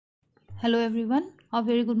Hello everyone, a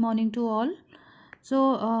very good morning to all. So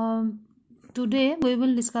today we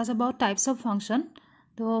will discuss about types of function.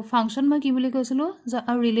 So function ma ki boli koisilo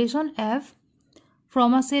a relation f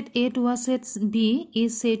from a set A to a set B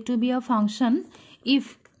is said to be a function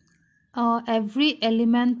if every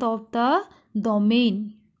element of the domain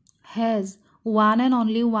has one and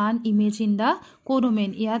only one image in the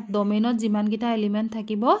codomain. Yat domain ot jiman gita element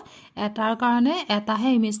thakibo etar karone eta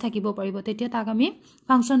he image thakibo paribo tetia tak ami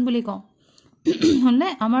function boli kau. হলে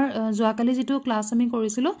আমাৰ জোৱাকালি যেটো class আমি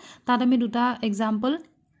কৰিছিলো তাত আমি দুটা example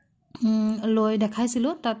লৈ দেখাইছিলো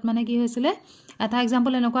তাত মানে কি হৈছিল এটা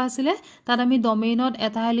एग्जांपल এনেকুৱা আছিল তাত আমি ডমেইনত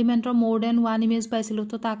এটা এলিমেন্টৰ মোৰ দেন ওয়ান ইমেজ পাইছিলো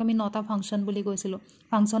তো তাক আমি নটা ফাংশন বুলি কৈছিলো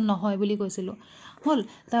ফাংশন নহয় বুলি কৈছিলো হল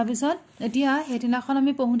তাৰ পিছত এতিয়া হেতিনাখন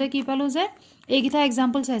আমি পঢ়ুতে কি পালো যে এইকিটা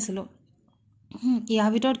एग्जांपल চাইছিলো ইয়া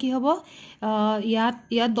ভিতৰত কি হ'ব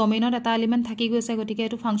ইয়াত ডমেইনত এটা এলিমেন্ট থাকি গৈছে গতিকে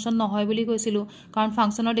এটো ফাংশন নহয় বুলি কৈছিলো কাৰণ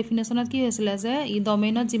ফাংশনৰ ডেফিনেশনত কি হৈছিল যে ই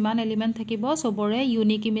ডমেইনত যিমান এলিমেন্ট থাকিব সবৰে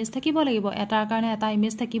ইউনিক ইমেজ থাকিব লাগিব এটাৰ কাৰণে এটা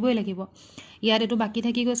ইমেজ থাকিবই লাগিব ইয়াত এটো বাকি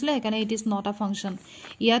থাকি গৈছিল একাৰণে it is not a function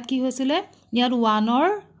ইয়াত কি হৈছিল ইয়াত ওৱানৰ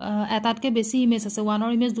এটাতকে বেছি ইমেজ আছে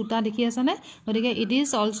ওৱানৰ ইমেজ দুটা দেখি আছে নে গতিকে it is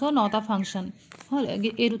also not a function হল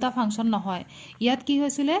এই দুটা ফাংশন নহয় ইয়াত কি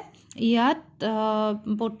হৈছিল ইয়াত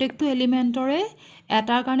প্ৰত্যেকটো এলিমেন্টৰে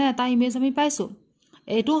এটাৰ কাৰণে এটা ইমেজ আমি পাইছো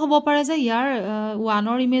এটো হ'ব পাৰে যে ইয়াৰ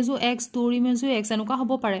ওৱানৰ ইমেজও x টুৰ ইমেজও x এনেকুৱা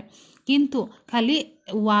হ'ব পাৰে কিন্তু খালি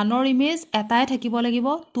ওৱানৰ ইমেজ এটাই থাকিব লাগিব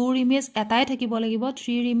টুৰ ইমেজ এটাই থাকিব লাগিব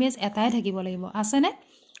থ্ৰীৰ ইমেজ এটাই থাকিব লাগিব আছে নে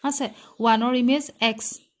আছে ওৱানৰ ইমেজ x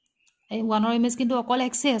ওৱানৰ ইমেজ কিন্তু অকল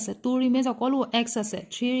x এ আছে টুৰ ইমেজ অকল x আছে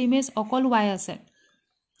থ্ৰীৰ ইমেজ অকল y আছে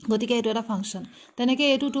গতিকে এটো এটা ফাংশন তেনেকে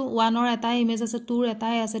এটো টু ওৱানৰ এটা ইমেজ আছে টুৰ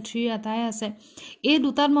এটাই আছে থ্ৰীৰ এটাই আছে এই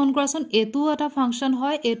দুটাত মন কৰাচোন এটো এটা ফাংশন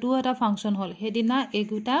হয় এটো এটা ফাংশন হল হেদিনা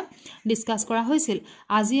এগুটা ডিসকাস কৰা হৈছিল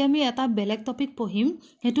আজি আমি এটা বেলেগ টপিক পঢ়িম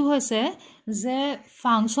হেতু হৈছে যে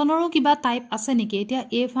ফাংশনৰো কিবা টাইপ আছে নেকি এতিয়া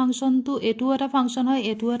এ ফাংশনটো এটো এটা ফাংশন হয়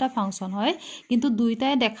এটো এটা ফাংশন হয় কিন্তু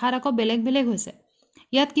দুইটাই দেখাৰ আকৌ বেলেগ বেলেগ হৈছে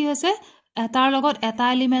ইয়াত কি হৈছে এটাৰ লগত এটা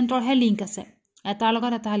এলিমেন্টৰ হে লিংক আছে এটাৰ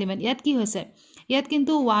লগত এটা এলিমেন্ট ইয়াত কি হৈছে ইয়াত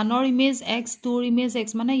কিন্তু ওৱানৰ image x tour image x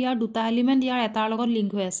মানে ইয়াৰ দুটা এলিমেন্ট ইয়াৰ এটাৰ লগত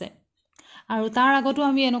লিংক হৈ আছে আৰু তাৰ আগতো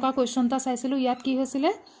আমি এনেকুৱা কোৱেশ্চনটা চাইছিলো ইয়াত কি হৈছিল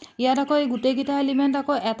ইয়াত আকৌ এই গুটে গিটা এলিমেন্ট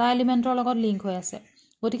আকৌ এটা এলিমেন্টৰ লগত লিংক হৈ আছে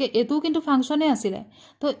গতিকে এটো কিন্তু ফাংশনে আছিল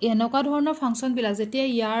তো এনেকুৱা ধৰণৰ ফাংশন বিলাক যেতিয়া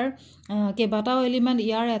ইয়াৰ কেবাটাও এলিমেন্ট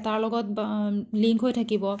ইয়াৰ এটাৰ লগত লিংক হৈ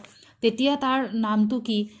থাকিব তেতিয়া তাৰ নামটো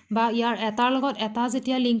কি বা ইয়াৰ এটাৰ লগত এটা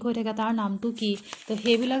যেতিয়া লিংক হৈ থাকে তাৰ নামটো কি তো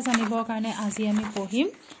হেবিলাক জানিবৰ কাৰণে আজি আমি পঢ়িম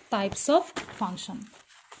টাইপস অফ ফাংশন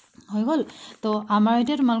হৈ গল তো আমাৰ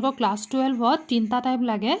এতিয়া তোমালোকৰ ক্লাস 12 ত তিনটা টাইপ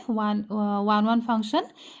লাগে one function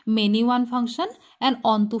many one function and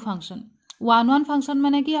on two function one function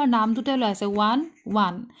মানে কি আৰু নামটোতে লৈ আছে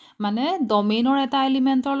ওৱান মানে ডমেইনৰ এটা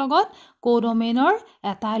এলিমেন্টৰ লগত কোডমেইনৰ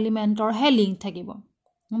এটা এলিমেন্টৰ হে লিংক থাকিব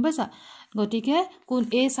গম পাইছা গতিকে কোন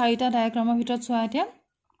এই চাৰিটা ডায়াগ্ৰামৰ ভিতৰত চোৱা এতিয়া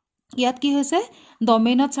ইয়াত কি হৈছে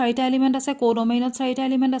ডমেইনত চাৰিটা এলিমেন্ট আছে কোডমেইনত চাৰিটা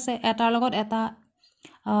এলিমেন্ট আছে এটাৰ লগত এটা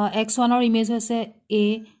x1 or image হৈছে a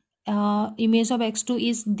image of x2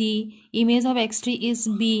 is d image of x3 is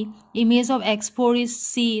b image of x4 is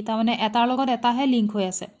c তা মানে এটাৰ লগত এটা হে লিংক হৈ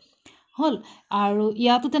আছে হল আৰু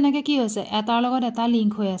ইয়াতো তেনেকে কি হৈছে এটাৰ লগত এটা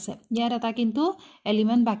লিংক হৈ আছে ইয়াত এটা কিন্তু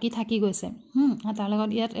এলিমেন্ট বাকি থাকি গৈছে এটাৰ লগত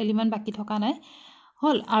ইয়াত এলিমেন্ট বাকি থকা নাই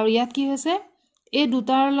হল আৰু ইয়াত কি হৈছে এই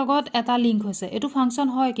দুটাৰ লগত এটা লিংক হৈছে এটো ফাংশন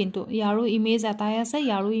হয় কিন্তু ইয়াৰো ইমেজ এটাই আছে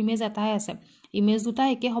ইয়াৰো ইমেজ এটাই আছে ইমেজ দুটা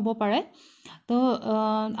একে হ'ব পাৰে তো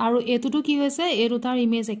আৰু এটোটো কি হৈছে এই দুটাৰ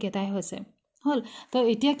ইমেজ একেটাই হৈছে হল তো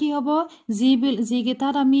এতিয়া কি হ'ব জি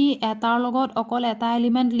গিটাত আমি এটাৰ লগত অকল এটা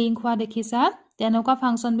এলিমেন্ট লিংক হোৱা দেখিছা তেনেকুৱা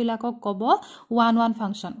ফাংশন বিলাকক ক'ব ওৱান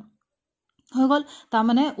ফাংশন হৈ গল তাৰ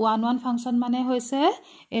মানে ওৱান ফাংশন মানে হৈছে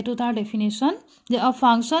এটো তাৰ ডেফিনিশন যে a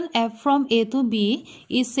function f from a to b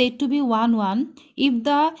is said to be one if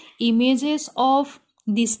the images of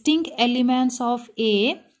distinct elements of a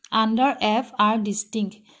under f are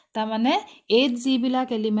distinct তা মানে এই জি বিলাক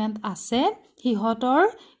এলিমেন্ট আছে হিহতৰ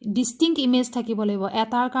ডিস্টিংক্ট ইমেজ থাকিব লাগিব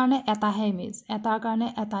এটাৰ কাৰণে এটা হে ইমেজ এটাৰ কাৰণে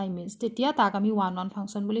এটা ইমেজ তেতিয়া তাক আমি ওৱান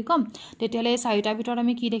ফাংশন বুলি কম তেতিয়ালে এই চাৰিটা ভিতৰত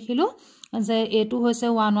আমি কি দেখিলো যে এটো হৈছে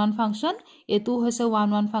ওৱান ফাংশন এটো হৈছে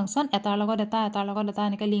ওৱান ফাংশন এটাৰ লগত এটা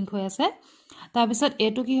এনেকৈ লিংক হৈ আছে তাৰ পিছত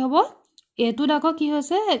এটো কি হ'ব এটো ডাক কি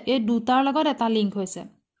হৈছে এই দুটাৰ লগত এটা লিংক হৈছে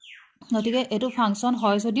গতিকে এটো ফাংশন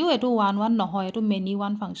হয় যদিও এটো ওৱান নহয় এটো মেনি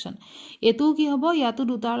ওৱান ফাংশন এটো কি হ'ব ইয়াতো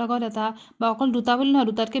দুটাৰ লগত এটা বা অকল দুটা বুলি নহয়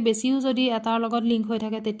দুটাতকে বেছিও যদি এটাৰ লগত লিংক হৈ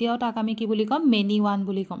থাকে তেতিয়াও তাক আমি কি বুলি কম মেনি ওৱান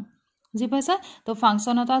বুলি কম জি পাইছা তো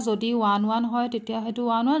ফাংশন এটা যদি ওৱান হয় তেতিয়া হেতু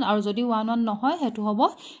ওৱান আৰু যদি ওৱান নহয় হেতু হ'ব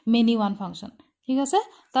মেনি ওৱান ফাংশন ঠিক আছে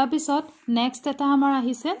তাৰ পিছত নেক্সট এটা আমাৰ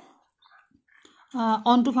আহিছে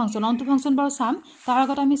অন টু ফাংচন বাৰু চাম তাৰ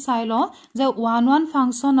আগত আমি চাই লওঁ যে ওৱান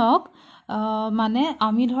ফাংচনক মানে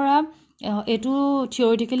আমি ধৰা এটো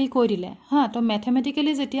থিওৰিটিক্যালি কৈ দিলে হা তো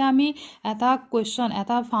ম্যাথমেটিক্যালি যেতিয়া আমি এটা কোৱেশ্চন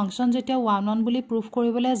এটা ফাংচন যেতিয়া ওৱান বুলি প্ৰুফ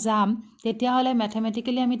কৰিবলৈ যাম তেতিয়া হলে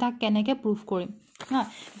ম্যাথমেটিক্যালি আমি তাক কেনেকৈ প্ৰুফ কৰিম হা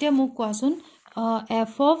এতিয়া মোক কোৱাচোন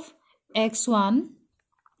f of x1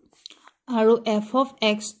 আৰু f of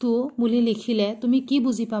x2 বুলি লিখিলে তুমি কি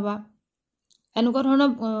বুজি পাবা এনেকুৱা ধৰণৰ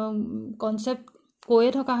কনসেপ্ট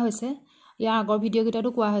কৈয়ে থকা হৈছে ইয়াৰ আগৰ ভিডিও কিটাটো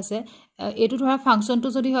কোৱা হৈছে এটো ধৰা ফাংচনটো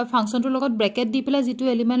যদি হয় ফাংচনটোৰ লগত ব্ৰেকেট দি পেলাই যেটো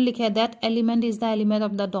এলিমেন্ট লিখে that element is the element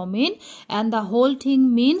of the domain and the whole thing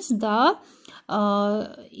means the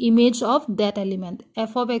image of that element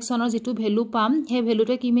f of x1 ৰ যেটো ভ্যালু পাম হে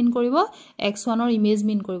ভ্যালুটো কি মিন কৰিব x1 ৰ ইমেজ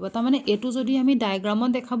মিন কৰিব তাৰ মানে এটো যদি আমি ডায়াগ্ৰামত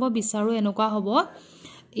দেখাব বিচাৰো এনেকুৱা হ'ব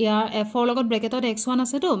ইয়াৰ f ৰ লগত ব্ৰেকেটত x1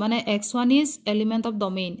 আছে তো মানে x1 is element of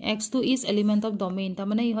domain x2 is element of domain তাৰ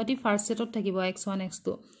মানে ইহতি ফাৰ্স্ট সেটত থাকিব x1 x2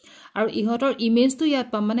 আৰু ইহতৰ ইমেজটো ইয়াত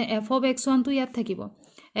পাম মানে f of x1 টো ইয়াত থাকিব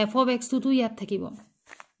f of x2 টো ইয়াত থাকিব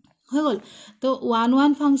হৈ গল তো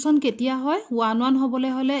 1 ফাংচন কেতিয়া হয় 1 হ'বলে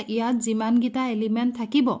হলে ইয়াত যিমান গিটা এলিমেন্ট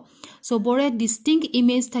থাকিব সবৰে ডিস্টিংক্ট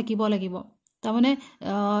ইমেজ থাকিব লাগিব তাৰ মানে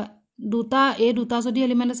দুটা যদি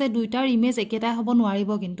এলিমেন্ট আছে দুইটাৰ ইমেজ একেটাই হ'ব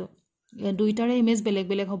নোৱাৰিব কিন্তু দুইটাৰে ইমেজ বেলেগ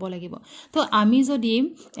বেলেগ হ'ব লাগিব তো আমি যদি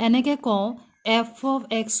এনেকে কওঁ f of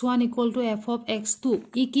x1 equal to f of x2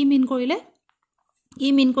 ই কি মিন কৰিলে ই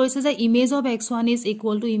মিন কৰিছে যে image of x1 is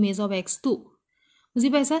equal to image of x2 বুজি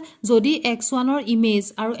পাইছা যদি x1 ৰ ইমেজ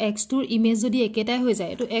আৰু x2 ৰ ইমেজ যদি একেটাই হৈ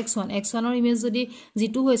যায় তো x1 ৰ ইমেজ যদি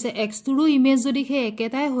যেটো হৈছে x2 ৰ ইমেজ যদি হে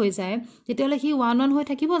একেটাই হৈ যায় তেতিয়ালে কি 1 হৈ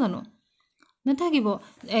থাকিব জানো নাথাকিব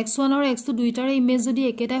x1 আৰু x2 দুইটাৰে ইমেজ যদি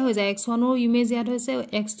একেটাই হৈ যায় x1 ৰ ইমেজ ইয়াত হৈছে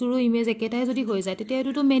x2 ৰ ইমেজ একেটাই যদি হৈ যায় তেতিয়া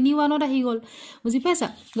এটো মেনি 1ত আহি গল বুজি পাইছা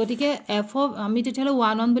গতিকে f of আমি তেতিয়ালে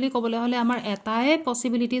 1 বুলি ক'বলৈ হলে আমাৰ এটাই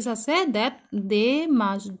পসিবিলিটিজ আছে that they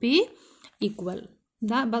must be equal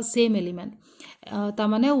দা বা সেম এলিমেন্ট তাৰ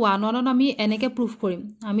মানে 1 আমি এনেকে প্ৰুফ কৰিম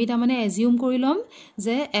আমি তাৰ মানে এজিউম কৰি লম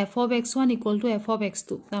যে f of x1 equal to f of x2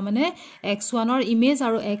 তাৰ মানে x1 ৰ ইমেজ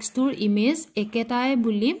আৰু x2 ৰ ইমেজ একেটাই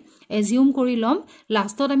বুলি এজিউম কৰি লম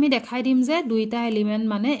লাষ্টত আমি দেখাই দিম যে দুইটা এলিমেন্ট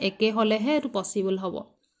মানে একে হলেহে এটো পসিবল হ'ব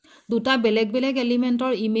দুটা বেলেগ বেলেগ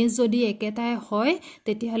এলিমেন্টৰ ইমেজ যদি একেটাই হয়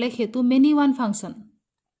তেতিয়া হলে হেতু মেনি ওৱান ফাংচন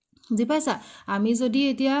বুজি পাইছা আমি যদি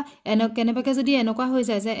এতিয়া কেনেবাকে যদি এনেকুৱা হৈ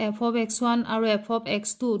যায় যে f of x1 আৰু f of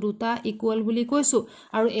x2 দুটা ইকুয়াল বুলি কৈছো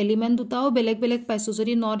আৰু এলিমেন্ট দুটাও বেলেগ বেলেগ পাইছো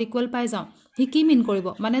যদি নট ইকুয়াল পাই যাও হি কি মিন কৰিব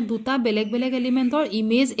মানে দুটা বেলেগ বেলেগ এলিমেন্টৰ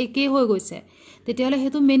ইমেজ একে হৈ গৈছে তেতিয়ালে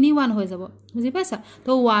হেতু মেনি ওৱান হৈ যাব বুজি পাইছা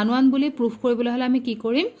তো 1 বুলি প্ৰুফ কৰিবলৈ হলে আমি কি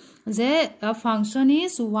কৰিম যে a function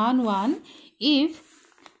is 1 if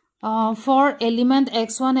for element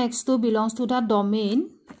x1 x2 belongs to the domain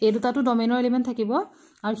এই দুটাটো ডমেইনৰ এলিমেন্ট থাকিব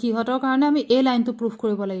আৰু হিহতৰ কাৰণে আমি এই লাইনটো প্ৰুফ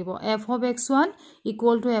কৰিব লাগিব f of x1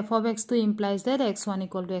 equal to f of x2 implies that x1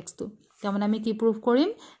 equal to x2 তাৰমানে আমি কি প্ৰুফ কৰিম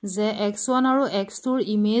যে x1 আৰু x2 ৰ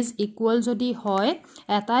ইমেজ ইকুয়াল যদি হয়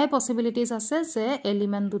এটাই পসিবিলিটিজ আছে যে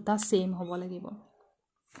এলিমেন্ট দুটা সেম হ'ব লাগিব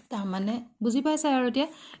তাৰ মানে বুজি পাইছা আৰু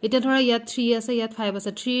এতিয়া ধৰা ইয়াত 3 আছে ইয়াত 5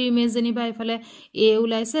 আছে 3 ইমেজ জনিবা ইফালে a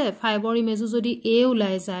ওলাইছে 5 ৰ ইমেজো যদি a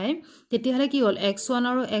ওলাই যায় তেতিয়া হলে কি হ'ল x1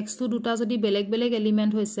 আৰু x2 দুটা যদি বেলেগ বেলেগ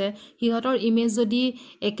এলিমেন্ট হৈছে হিহতৰ ইমেজ যদি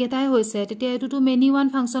একেটাই হৈছে তেতিয়া এটো মেনি ওৱান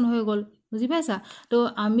ফাংচন হৈ গল বুজি পাইছা তো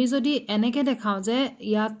আমি যদি এনেকে দেখাও যে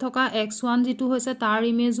ইয়াত থকা x1 যেটো হৈছে তাৰ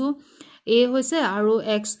ইমেজো a হৈছে আৰু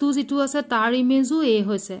x2 যেটো আছে তাৰ ইমেজো a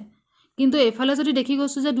হৈছে কিন্তু এফালে যদি দেখি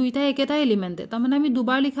গৈছো যে দুইটা একেটা এলিমেন্ট তাৰ মানে আমি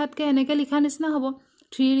দুবাৰ লিখাতকে এনেকে লিখা নিচিনা হ'ব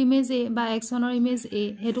 3 ৰ ইমেজ a বা x1 ৰ ইমেজ a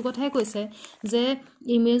হেতু কথাই কৈছে যে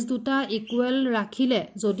ইমেজ দুটা ইকুয়াল ৰাখিলে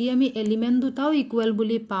যদি আমি এলিমেন্ট দুটাও ইকুয়াল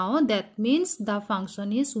বুলি পাও that means the function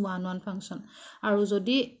is 1 function আৰু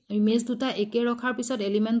যদি ইমেজ দুটা একে ৰখাৰ পিছত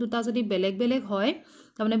এলিমেন্ট দুটা যদি বেলেগ বেলেগ হয়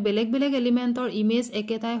তাৰ মানে বেলেগ বেলেগ এলিমেন্টৰ ইমেজ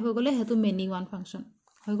একেটাই হৈ গলে হেতু মেনি ওৱান ফাংচন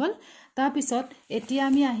হৈ গল তাৰ পিছত এতিয়া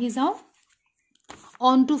আমি আহি যাও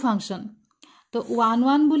on to function তো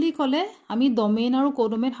 1 বুলি কলে আমি ডমেইন আৰু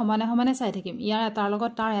কোডমেইন সমানে সমানে চাই থাকিম ইয়াৰ এটাৰ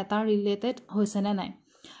লগত তাৰ এটা ৰিলেটেড হৈছে নে নাই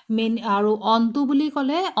মেইন আৰু on to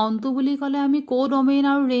বুলি কলে আমি কোডমেইন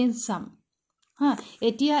আৰু ৰেঞ্জ চাম হা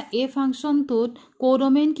এতিয়া এই ফাংচনটোত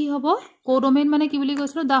কোডমেইন কি হ'ব কোডমেইন মানে কি বুলি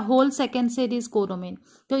কৈছিলো the whole second set is কোডমেইন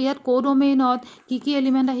তো ইয়াত কোডমেইনত কি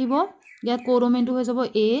এলিমেন্ট আহিব ইয়াত কোডমেইনটো হৈ যাব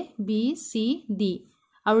a b c d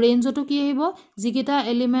আৰু ৰেঞ্জটো কি আহিব যিকিটা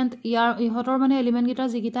এলিমেন্ট ইয়াৰ ইহতৰ মানে এলিমেন্ট গিটা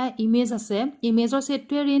যিকিটা ইমেজ আছে ইমেজৰ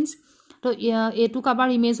সেটটোৱে ৰেঞ্জ তো এটো কাবাৰ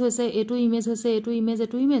ইমেজ হৈছে এটো ইমেজ হৈছে এটো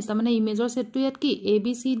ইমেজ তাৰ মানে ইমেজৰ সেটটো ইয়াত কি a b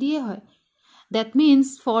c d হয় that means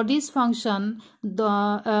for this function the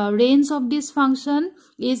range of this function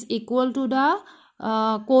is equal to the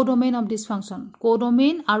codomain of this function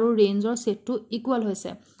codomain আৰু rangeৰ সেটটো ইকুয়াল হৈছে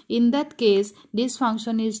in that case this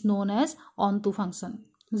function is known as onto function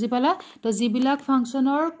বুজি পালা তো জিবিলাক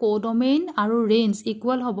ফাংশনৰ codomain আৰু range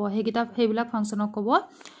equal হ'ব হেবিলাক ফাংশনক ক'ব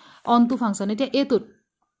onto function এতিয়া এটোত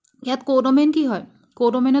ইয়াত কোডোমেইন কি হয়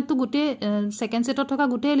কোডোমেইনত তো গুটে সেকেন্ড সেটত থকা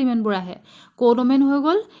গুটে এলিমেন্ট বোৰ আহে কোডোমেইন হৈ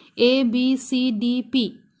গল a b c d p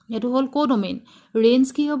এটো হল কোডোমেইন ৰেঞ্জ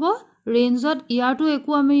কি হ'ব ৰেঞ্জত ইয়াৰটো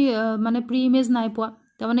একো আমি মানে প্ৰি ইমেজ নাই পোৱা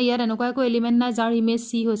তাৰ মানে ইয়াত এনেকুৱা একো এলিমেন্ট নাই যাৰ ইমেজ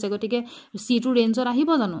c হৈছে গতিকে c টু ৰেঞ্জত আহিব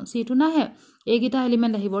জানো c টু নাহে এইগিটা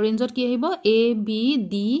এলিমেন্ট আহিব ৰেঞ্জত কি আহিব a b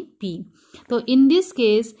d p so in this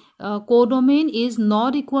case codomain is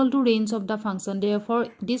not equal to range of the function therefore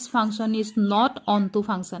this function is not onto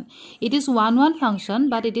function it is one function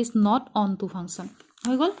but it is not onto function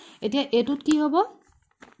হৈ গল এতিয়া এটুত কি হ'ব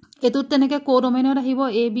এটুত তেনেকে codomainত আহিব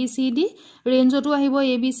a b c d rangeতো আহিব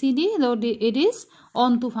a b c d so it is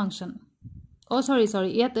onto function oh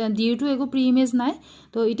sorry yet due to ego pre-image nai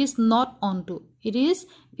so it is not onto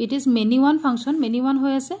it is many one function many one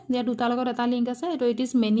hoy ase there duta logot eta link ase so it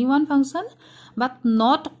is many one function but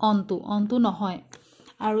not onto nohoy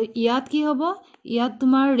aru yat ki hobo yat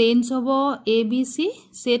tumar range hobo abc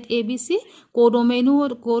set abc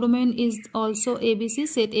codomain is also abc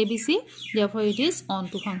set abc therefore it is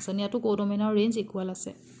onto function yato codomain or range equal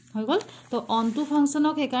ase হৈ গল তো onto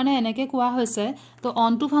ফাংশনক একাৰণে এনেকে কোৱা হৈছে তো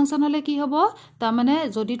onto function হলে কি হ'ব তা মানে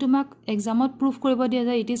যদি তোমাক এক্সামত প্ৰুফ কৰিব দিয়া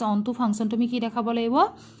যায় ইট ইজ onto ফাংশন তুমি কি দেখাব লাগিব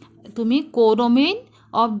তুমি codomain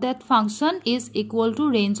of that function is equal to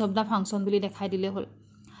range of the function বুলি দেখাই দিলে হল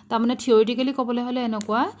তা মানে থিওৰিটিক্যালি ক'বলৈ হলে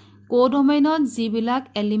এনেকুৱা কোডোমেইনত জিবিলাক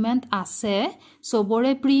এলিমেন্ট আছে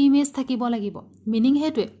সবৰে প্ৰি ইমেজ থাকিব লাগিব meaning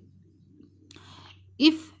হেতুৱে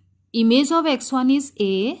if image of x1 is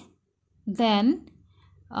a then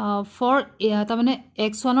for ta mane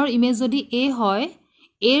x1 or image jodi a hoy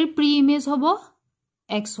a er pre image hobo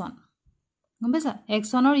x1 gomesa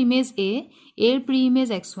x1 or image a er pre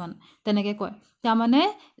image x1 teneke koy ta mane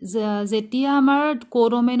jetia amar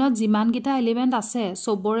codomainot jiman gita element ase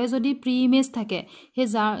sobore jodi pre image thake he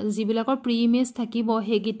jibilakor pre image thakibo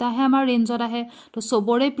he gita he amar range ot ahe to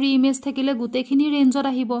sobore pre image thakile gutekhini range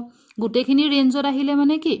ot ahibo gutekhini range ot ahile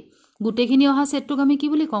mane ki গুটেখিনি অহা সেটটো আমি কি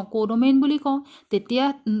বুলি কওঁ codomain বুলি কওঁ তেতিয়া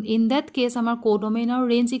in that case আমাৰ codomain আৰু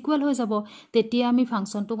ৰেঞ্জ ইকুয়াল হৈ যাব তেতিয়া আমি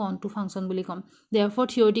ফাংশনটো onto ফাংশন বুলি কম therefore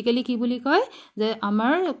theoretically কি বুলি কয় যে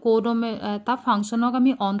আমাৰ কোডোমেইন তা ফাংশনক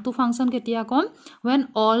আমি onto ফাংশন কেতিয়া কম when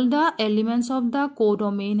all the elements of the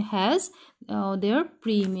codomain has their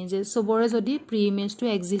pre-images sobore jodi pre-image to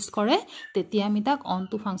exist kore tetia ami tak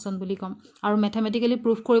onto function buli kom aru mathematically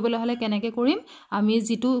proof koribole hole keneke korim ami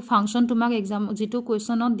jitu function tumak exam jitu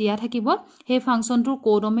question ot dia thakibo he function tur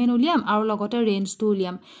codomain uliam aru logote range to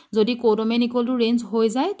uliam jodi codomain equal to range hoi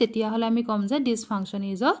jay tetia hole ami kom je this function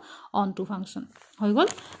is a onto function hoi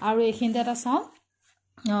gol aru ekhinte eta saw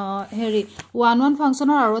heri one function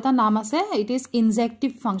or aru ta naam ase it is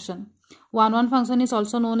injective function one function is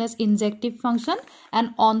also known as injective function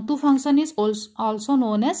and onto function is also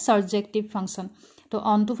known as surjective function to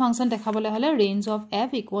onto function dekhabole hole range of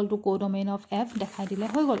f equal to codomain of f dekhai dile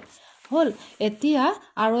hoy gol hol etia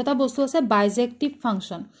aro eta bostu ase bijective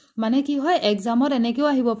function mane ki hoy exam or enekeo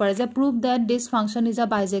ahibo pare je prove that this function is a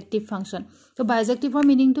bijective function so bijective or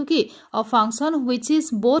meaning to ki a function which is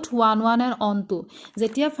both one and onto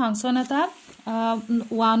jetia function eta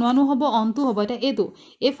one hobo onto hobo eta etu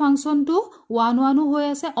e function to one hoy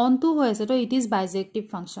ase onto hoy ase to it is bijective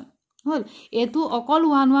function hol etu okol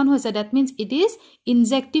one hoyse that means it is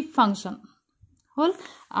injective function hol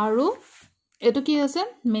aru etu ki আছে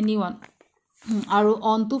many one আৰু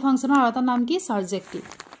onto function আৰু এটা নাম কি surjective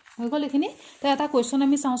হৈ গল এখিনি তো এটা কোৱেশ্চন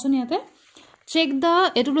আমি চাওঁছনি ইয়াতে check the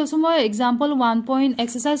etu লৈছো মই example 1.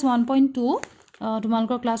 exercise 1.2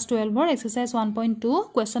 তোমালোকৰ ক্লাস 12 ৰ exercise 1.2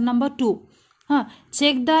 question number 2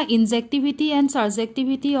 check the injectivity and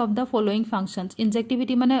surjectivity of the following functions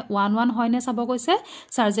injectivity মানে 1 হয় নে চাব কৈছে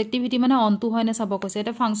surjectivity মানে onto হয় নে চাব কৈছে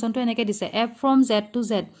এটা ফাংশনটো এনেকে দিছে f from z to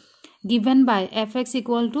z given by fx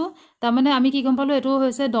equal to ta mane ami ki gom palo eto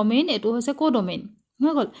hoise domain eto hoise codomain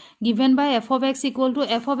হৈ গল given by f of x equal to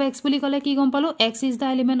f of x বুলি কলে কি গম পালো x is the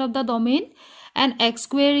element of the domain and x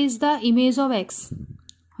square is the image of x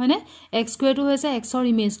হয়নে x square to hoise x or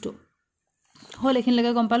image to হল এখিন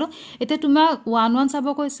লাগে গম পালো এতে তোমা 1 চাব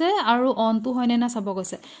কৈছে আৰু onto হয়নে না চাব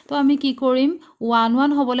কৈছে তো আমি কি কৰিম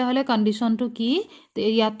 1 হবলে হলে কন্ডিশন টু কি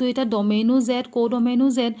ইয়াতো এটা ডোমেইনো z কোডোমেইনো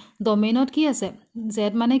z ডোমেইনত কি আছে z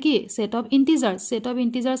মানে কি set of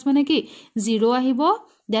integers মানে কি 0 আহিব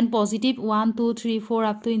then positive 1 2 3 4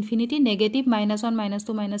 up to infinity negative -1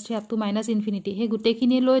 -2 -3 up to -infinity he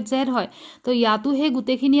gutekhini loi z hoy to yato he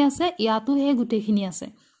gutekhini ase yato he gutekhini ase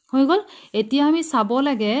হৈ গল এতিয়া আমি চাব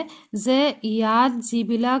লাগে যে ইয়াত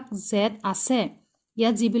জিবিলাক z আছে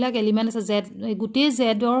ইয়াত যিবিলাক এলিমেন্ট আছে z গুটে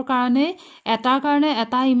zৰ কাৰণে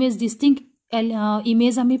এটা ইমেজ ডিস্টিংক্ট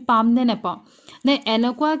ইমেজ আমি পাম নে নেপাম নে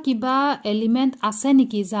এনেকুৱা কিবা এলিমেন্ট আছে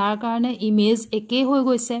নেকি যাৰ কাৰণে ইমেজ একে হৈ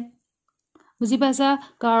গৈছে বুজি পাইছা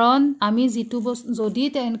কাৰণ আমি যেটো যদি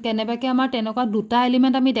কেনেবাকে আমাৰ তেনেকুৱা দুটা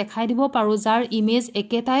এলিমেন্ট আমি দেখাই দিব পাৰো যাৰ ইমেজ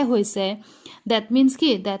একেটাই হৈছে that means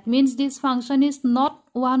কি that means this function is not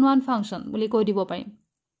one one function বুলি কৈ দিব পাৰিম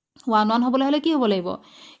one one হ'বলৈ হলে কি হ'ব লাগিব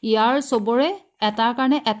ইয়াৰ সবৰে এটাৰ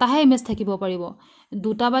কাৰণে এটাহে ইমেজ থাকিব পাৰিব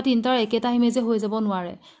দুটা বা তিনটাৰ একেটা ইমেজে হৈ যাব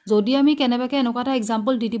নোৱাৰে যদি আমি কেনেবাকে এনেকুৱা এটা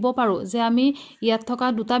এক্সাম্পল দি দিব পাৰো যে আমি ইয়াত থকা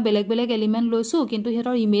দুটা বেলেগ বেলেগ এলিমেন্ট লৈছো কিন্তু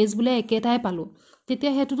হেতৰ ইমেজ বুলে একেটাই পালো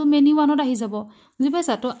তেতিয়া হেতুটো মেনি ওয়ানত আহি যাব বুজি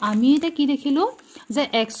পাইছা তো আমি এটা কি দেখিলো যে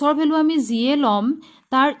x ৰ ভ্যালু আমি জিয়ে লম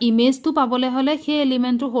তাৰ ইমেজটো পাবলে হলে সেই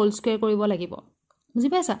এলিমেন্টৰ হোল স্কয়াৰ কৰিব লাগিব বুজি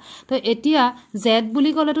পাইছা তো এতিয়া z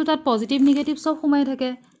বুলি কলেটো তাত পজিটিভ নেগেটিভ সব সোমাই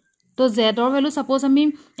থাকে তো z ৰ ভ্যালু সাপোজ আমি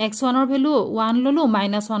x1 ৰ ভ্যালু 1 ললো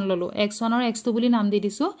 -1 ললো x1 ৰ x2 বুলি নাম দি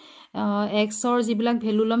দিছো x ৰ যিবিলাক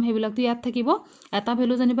ভ্যালু লম হেবিলাকটো ইয়াত থাকিব এটা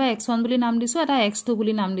ভ্যালু জানিবা x1 বুলি নাম দিছো এটা x2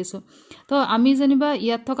 বুলি নাম দিছো তো আমি জানিবা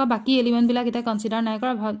ইয়াত থকা বাকি এলিমেন্ট বিলাক এটা কনসিডাৰ নাই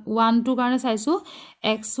কৰা 1 2 কাৰণে চাইছো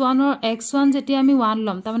x1 যেতিয়া আমি 1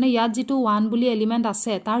 লম তাৰ মানে ইয়াত যেটো 1 বুলি এলিমেন্ট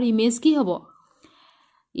আছে তাৰ ইমেজ কি হ'ব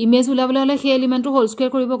ইমেজ উলাবলে হলে সেই এলিমেন্টৰ হোল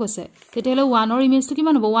স্কয়াৰ কৰিব কৈছে তেতিয়ালে 1 ৰ ইমেজটো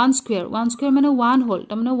কিমান হ'ব 1 স্কয়াৰ মানে 1 হ'ল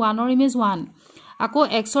তাৰ মানে 1 ৰ ইমেজ 1 আকৌ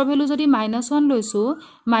x ৰ ভ্যালু যদি -1 লৈছো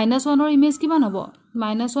 -1 ৰ ইমেজ কিমান হ'ব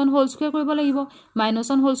 -1 হোল স্কয়াৰ কৰিব লাগিব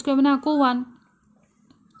 -1 হোল স্কয়াৰ মানে আকৌ 1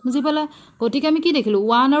 বুজি পালা গতিকে আমি কি দেখিলো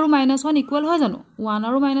 1 আৰু -1 ইকুৱেল হয় জানো 1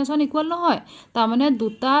 আৰু -1 ইকুৱেল নহয় তাৰ মানে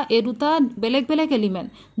দুটা বেলেগ বেলেগ এলিমেন্ট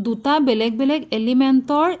দুটা বেলেগ বেলেগ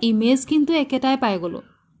এলিমেন্টৰ ইমেজ কিন্তু একেটাই পাই গলো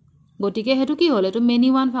গতিকে হেতু কি হল এটো মেনি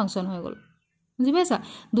ওয়ান ফাংশন হৈ গল বুজি পাইছা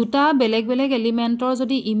দুটা বেলেগ বেলেগ এলিমেন্টৰ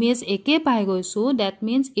যদি ইমেজ একে পাই গৈছো that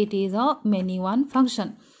means it is a many one function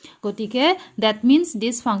গতিকে that means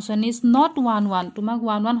this function is not one one তোমাক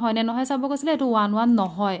one one হয় নে নহয় চাব কৈছিলে এটো one one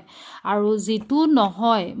নহয় আৰু যেটো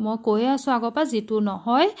নহয় মই কৈ আছো আগপা যেটো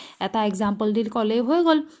নহয় এটা এক্সাম্পল দি কলে হৈ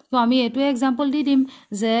গল তো আমি এটো এক্সাম্পল দি দিম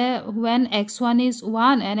যে when x1 is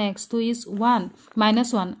 1 and x2 is 1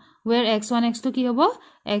 -1 where x1 x2 কি হ'ব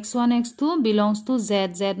x1 x2 belongs to z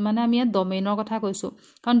মানে আমি ডমেইনৰ কথা কৈছো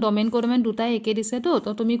কাৰণ ডমেইন কোডমেন দুটাই একে দিছে তো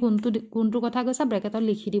তুমি কোনটো কথা কৈছা ব্ৰেকেটত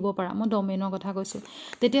লিখি দিব পাৰা মই ডমেইনৰ কথা কৈছো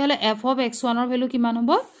তেতিয়া হলে f of x1 ৰ ভ্যালু কিমান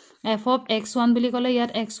হ'ব f of x1 বুলি কলে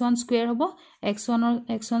ইয়াত x1 স্কয়াৰ হ'ব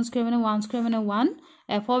x1 স্কয়াৰ মানে 1 স্কয়াৰ মানে 1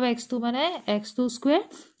 f of x2 মানে x2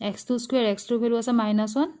 স্কয়াৰ x2 ভ্যালু আছে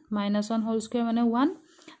 -1 হোল স্কয়াৰ মানে 1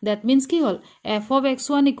 that means কি হ'ল f of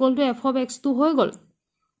x1 = f of x2 হৈ গল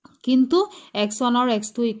কিন্তু x1 আৰু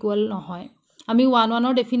x2 ইকুৱেল নহয় আমি 1 1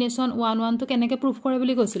 ৰ ডেফিনেশন 1 1 টো কেনেকৈ প্ৰুফ কৰে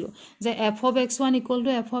বুলি কৈছিলো যে f of x1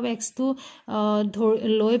 = f of x2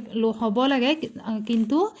 হ'ব লাগে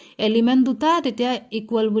কিন্তু এলিমেন্ট দুটা তেতিয়া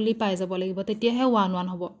ইকুৱেল বুলি পাই যাব লাগিব তেতিয়াহে 1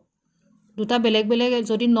 1 হ'ব দুটা বেলেগ বেলেগ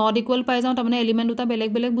যদি নট ইকুৱেল পাই যাও তাৰ মানে এলিমেন্ট দুটা বেলেগ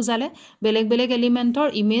বেলেগ বুজালে বেলেগ বেলেগ এলিমেন্টৰ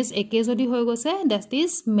ইমেজ একে যদি হৈ গৈছে that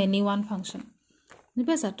is many one function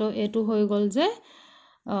নিপাছা তো এটো হৈ গল যে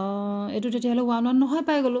এটো তেতিয়ালে 1 1 নহয়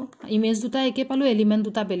পাই গলো ইমেজ দুটা একে পালো এলিমেন্ট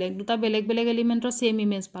দুটা বেলেগ বেলেগ এলিমেন্টৰ সেম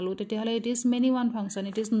ইমেজ পালো তেতিয়ালে it is many one function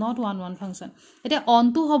it is not one one function এটা অন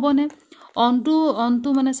টু হবনে অন টু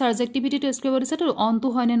মানে সাবজেক্টিভিটি টেষ্ট কৰিব দিছে তো অন টু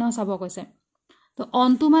হয় নে নহয় চাব কৈছে তো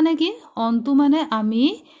অন টু মানে কি অন টু মানে আমি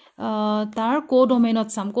তাৰ কোডোমেইনত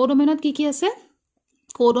চাম কোডোমেইনত কি আছে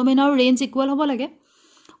কোডোমেইনৰ ৰেঞ্জ ইকুৱেল হ'ব লাগে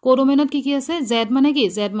কোডোমেইনত কি আছে z মানে কি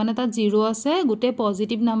z মানে তা 0 আছে গুটে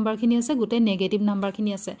পজিটিভ নাম্বাৰ খিনি আছে গুটে নেগেটিভ নাম্বাৰ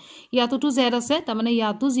খিনি আছে ইয়াতো z আছে তা মানে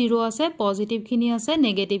ইয়াতো 0 আছে পজিটিভ খিনি আছে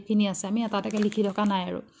নেগেটিভ খিনি আছে আমি এটাটাকে লিখি ৰকা নাই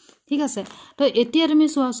আৰু ঠিক আছে তো এতিয়া তুমি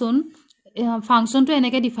চোৱাচোন ফাংশনটো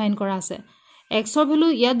এনেকে ডিফাইন কৰা আছে x ৰ ভ্যালু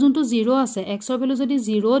ইয়াত যোনটো 0 আছে x ৰ ভ্যালু যদি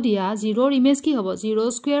 0 দিয়া 0 ৰ ইমেজ কি হ'ব 0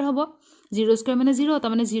 স্কয়াৰ হ'ব 0 স্কয়াৰ মানে 0 তা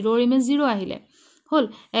মানে 0 ৰ ইমেজ 0 আহিলে হল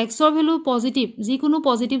x ৰ ভ্যালু পজিটিভ যি কোনো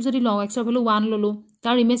পজিটিভ যদি লও x ৰ ভ্যালু 1 ললো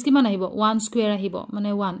তাৰ ইমেজ কিমান আহিব 1 স্কয়াৰ আহিব মানে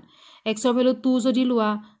 1 x ৰ ভ্যালু 2 যদি লোৱা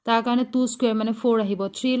তাৰ কাৰণে 2 স্কয়াৰ মানে 4 আহিব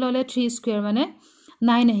 3 ললে 3 স্কয়াৰ মানে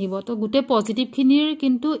 9 আহিব তো গুটে পজিটিভ খিনিৰ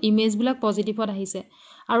কিন্তু ইমেজ বিলাক পজিটিভত আহিছে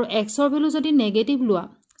আৰু x ৰ ভ্যালু যদি নেগেটিভ লোৱা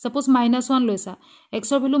সাপোজ -1 লৈছা x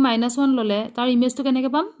ৰ ভ্যালু -1 ললে তাৰ ইমেজটো কেনেকৈ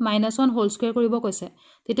পাম -1 হোল স্কয়াৰ কৰিব কৈছে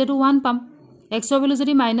তেতিয়াটো 1 পাম x ৰ ভ্যালু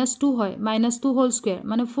যদি -2 হয় -2 হোল স্কয়াৰ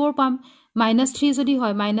মানে 4 পাম -3 যদি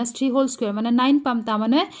হয় -3 হোল স্কয়াৰ মানে 9 পাম তা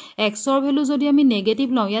মানে x ৰ ভ্যালু যদি আমি নেগেটিভ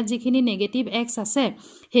লও ইয়াত যিখিনি নেগেটিভ x আছে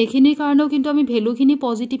হেখিনিৰ কাৰণেও কিন্তু আমি ভ্যালু খিনি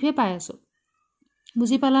পজিটিভে পাই আছো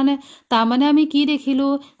বুজি পালানে তা মানে আমি কি দেখিলো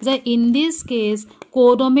যে in this case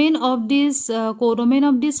codomain of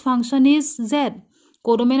this function is z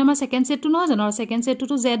codomain আমাৰ সেকেন্ড সেটটো নহয় জানো আৰু সেকেন্ড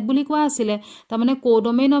সেটটো z বুলি কোৱা আছিল তা মানে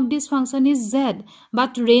codomain of this function is z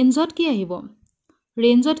বাট ৰেঞ্জত কি আহিব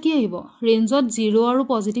ৰেঞ্জত কি আহিব ৰেঞ্জত 0 আৰু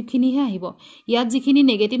পজিটিভ খিনিহে আহিব ইয়াত যিখিনি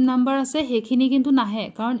নেগেটিভ নাম্বাৰ আছে সেইখিনি কিন্তু নাহে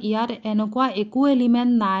কাৰণ ইয়াত এনেকুৱা একো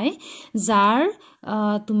এলিমেন্ট নাই যাৰ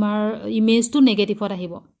তোমাৰ ইমেজটো নেগেটিভত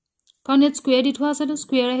আহিব কাৰণ ইয়াত স্কয়াৰ দি থোৱা আছে তো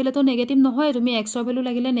স্কয়াৰ আহিলে তো নেগেটিভ নহয় তুমি x ৰ ভ্যালু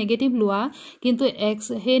লাগিলে নেগেটিভ লোৱা কিন্তু x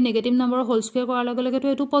হে নেগেটিভ নাম্বাৰৰ হোল স্কয়াৰ কৰাৰ লগে লগে তো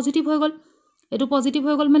এটো পজিটিভ হৈ গল এটো পজিটিভ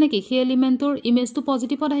হৈ গল মানে কি সেই এলিমেন্টৰ ইমেজটো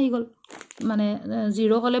পজিটিভত আহি গল মানে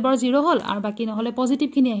 0 হলে বৰ 0 হল আৰু বাকি নহলে পজিটিভ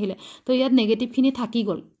খিনি আহিলে তো ইয়াত নেগেটিভ খিনি থাকি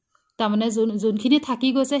গল তা মানে যোনখিনি থাকি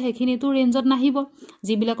গৈছে সেইখিনি তো ৰেঞ্জত নাহিব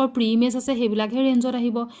যিবিলাকৰ প্ৰি ইমেজ আছে সেইবিলাকহে ৰেঞ্জত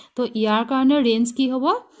আহিব তো ইয়াৰ কাৰণে ৰেঞ্জ কি হ'ব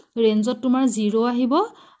ৰেঞ্জত তোমাৰ 0 আহিব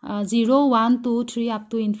 0 1 2 3 আপ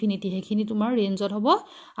টু ইনফিনিটি হেখিনি তোমাৰ ৰেঞ্জত হ'ব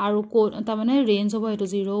আৰু তা মানে ৰেঞ্জ হ'ব এটো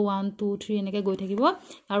 0 1 2 3 এনেকে গৈ থাকিব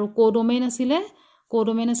আৰু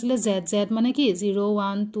কোডোমেইন আছিলে z z মানে কি 0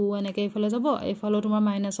 1 2 এনেকে ইফালে যাব ইফালে তোমাৰ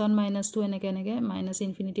 -1 -2 এনেকে এনেকে মাইনাস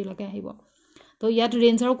ইনফিনিটি লকে আহিব তো ইয়াত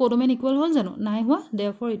ৰেঞ্জ আৰু কোডোমেইন ইকুৱেল হ'ল জানো নাই হোৱা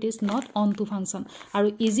therefore it is not onto function আৰু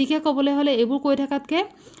ইজিকে কবলে হলে এবোৰ কৈ থাকাতকে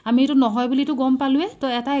আমি এটো নহয় বুলি তো গম পালুৱে তো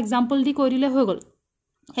এটা এক্সাম্পল দি কৈ দিলে হৈ গল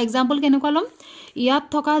এক্সাম্পল কেনেকুৱা লম ইয়াত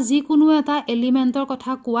থকা যি কোনো এটা এলিমেন্টৰ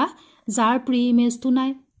কথা কোৱা যাৰ প্ৰি ইমেজটো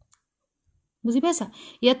নাই বুজি পাইছা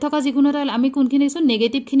ইয়াত থকা যি কোনো এটা আমি কোনখিনি কৈছো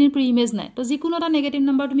নেগেটিভ খিনিৰ প্ৰি ইমেজ নাই তো যি কোনো এটা নেগেটিভ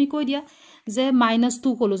নাম্বাৰ তুমি কৈ দিয়া যে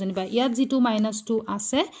 -2 কলো জনিবা ইয়াত যেটো -2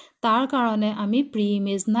 আছে তাৰ কাৰণে আমি প্ৰি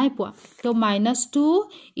ইমেজ নাই পোৱা তো -2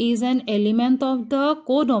 is an element of the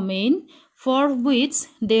codomain for which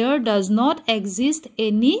there does not exist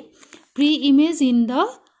any pre-image in the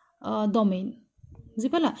domain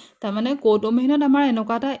জিপালা তা মানে কোডোমেইনত আমাৰ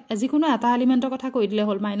এনেকুৱা এটা যিকোনো এটা এলিমেন্টৰ কথা কৈ দিলে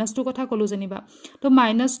হল -2 কথা কলো জনিবা তো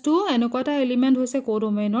 -2 এনেকুৱা এটা এলিমেন্ট হৈছে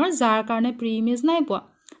কোডোমেইনৰ যাৰ কাৰণে প্ৰি ইমেজ নাই পোৱা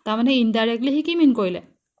তা মানে ইনডাইৰেক্টলি হি কি মিন কৰিলে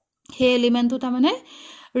হে এলিমেন্টটো তা মানে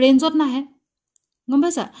ৰেঞ্জত নাহে গম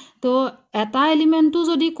পাইছা তো এটা এলিমেন্টটো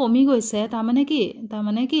যদি কমি গৈছে তা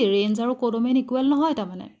মানে কি ৰেঞ্জ আৰু কোডোমেইন ইকুৱেল নহয় তা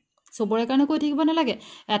মানে সবৰে কাৰণে কৈ থাকিব নালাগে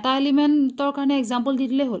এটা এলিমেন্টৰ কাৰণে এক্সাম্পল দি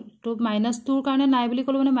দিলে হল তো -2 ৰ কাৰণে নাই বুলি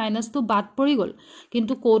কলো মানে -2 বাদ পৰি গল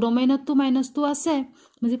কিন্তু কোডোমেইনত তো -2 আছে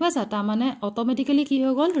বুজি পাইছা তা মানে অটোমেটিক্যালি কি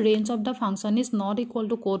হৈ গল range of the function is not equal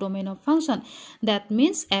to codomain of function that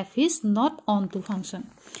means f is not onto function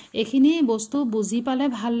এখিনি বস্তু বুজি পালে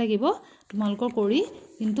ভাল লাগিব তোমালকৰ কৰি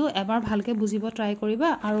কিন্তু এবাৰ ভালকে বুজিব ট্ৰাই কৰিবা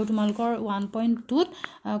আৰু তোমালকৰ 1.2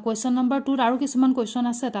 কোৱেশ্চন নম্বৰ 2 আৰু কিছুমান কোৱেশ্চন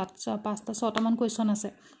আছে তাত 5টা 6টা মান কোৱেশ্চন আছে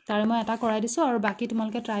তাৰে মই এটা কৰাই দিছো আৰু বাকি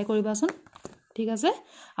তোমালকে ট্ৰাই কৰিবাচোন ঠিক আছে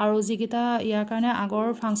আৰু যিকিটা ইয়াৰ কাৰণে আগৰ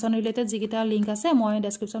ফাংশন ৰিলেটেড যিকিটা লিংক আছে মই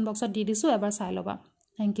ডেসক্ৰিপচন বক্সত দি দিছো এবাৰ চাই লবা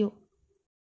থ্যাংক ইউ